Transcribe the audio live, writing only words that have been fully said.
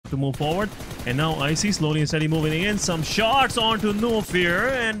to move forward. And now Icy slowly and steady moving in. Some shots onto No Fear,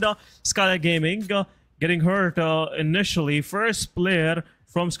 and Skylight Gaming getting hurt initially. First player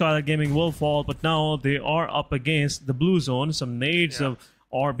from Skylight Gaming will fall, but now they are up against the blue zone. Some nades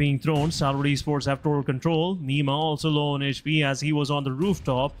are being thrown. Salvador Esports have total control. Nima also low on HP as he was on the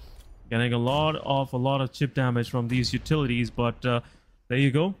rooftop, getting a lot of chip damage from these utilities. But there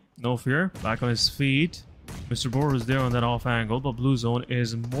you go. No Fear back on his feet. Mr. Bohr is there on that off angle, but blue zone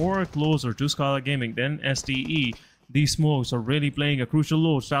is more closer to Skylight Gaming than STE. These smokes are really playing a crucial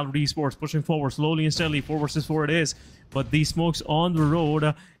role. Salvador Esports pushing forward slowly and steadily. 4 versus 4 it is. But these smokes on the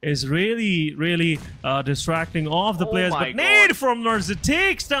road is really distracting off the players. But nade from Nerz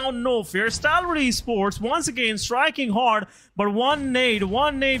takes down No Fear. Salvador Esports once again striking hard. But one nade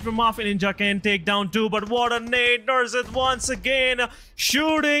from Mafia Ninja can take down 2. But what a nade. Nerz once again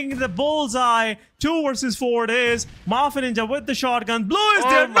shooting the bullseye. 2 versus 4 it is. Mafia Ninja with the shotgun. Blue is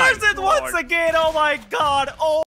there. Nerz once again. Oh my god. Oh.